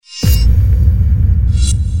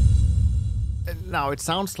Now, it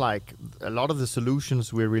sounds like a lot of the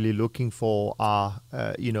solutions we're really looking for are,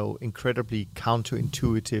 incredibly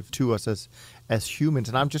counterintuitive to us as humans.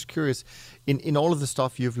 And I'm just curious, in all of the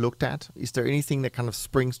stuff you've looked at, is there anything that kind of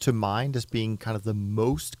springs to mind as being kind of the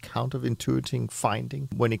most counterintuitive finding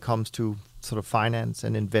when it comes to sort of finance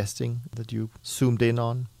and investing that you zoomed in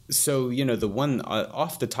on? So, the one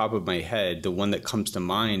off the top of my head, the one that comes to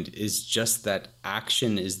mind is just that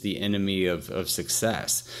action is the enemy of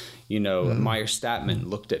success. Meyer Statman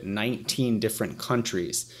looked at 19 different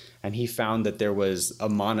countries, and he found that there was a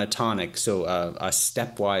monotonic, so a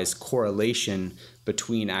stepwise correlation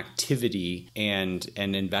between activity and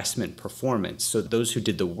investment performance. So those who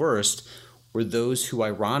did the worst were those who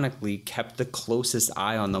ironically kept the closest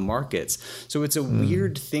eye on the markets. So it's a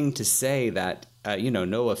weird thing to say that,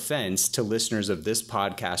 no offense to listeners of this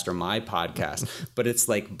podcast or my podcast, but it's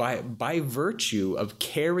like by virtue of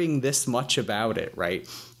caring this much about it, right?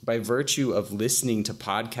 By virtue of listening to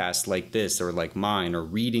podcasts like this or like mine or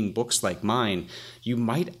reading books like mine, you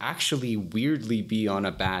might actually weirdly be on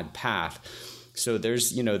a bad path. So there's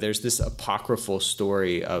this apocryphal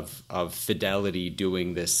story of Fidelity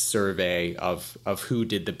doing this survey of who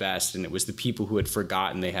did the best. And it was the people who had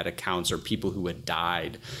forgotten they had accounts or people who had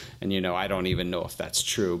died. And, I don't even know if that's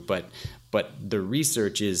true, but the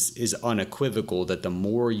research is unequivocal that the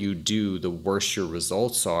more you do, the worse your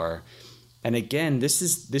results are. And again, this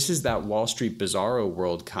is that Wall Street Bizarro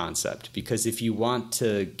world concept, because if you want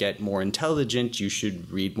to get more intelligent, you should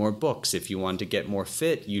read more books. If you want to get more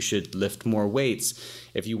fit, you should lift more weights.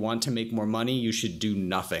 If you want to make more money, you should do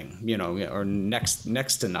nothing, or next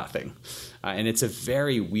to nothing. And it's a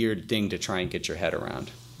very weird thing to try and get your head around.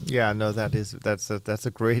 Yeah, no, that's a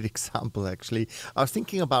great example, actually. I was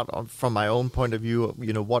thinking about, from my own point of view,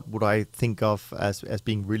 what would I think of as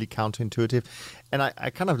being really counterintuitive? And I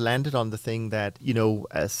kind of landed on the thing that,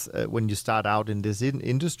 as when you start out in this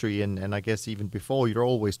industry, and I guess even before, you're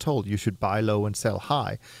always told you should buy low and sell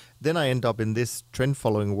high. Then I end up in this trend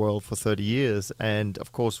following world for 30 years. And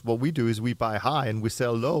of course, what we do is we buy high and we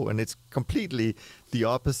sell low. And it's completely the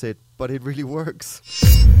opposite, but it really works.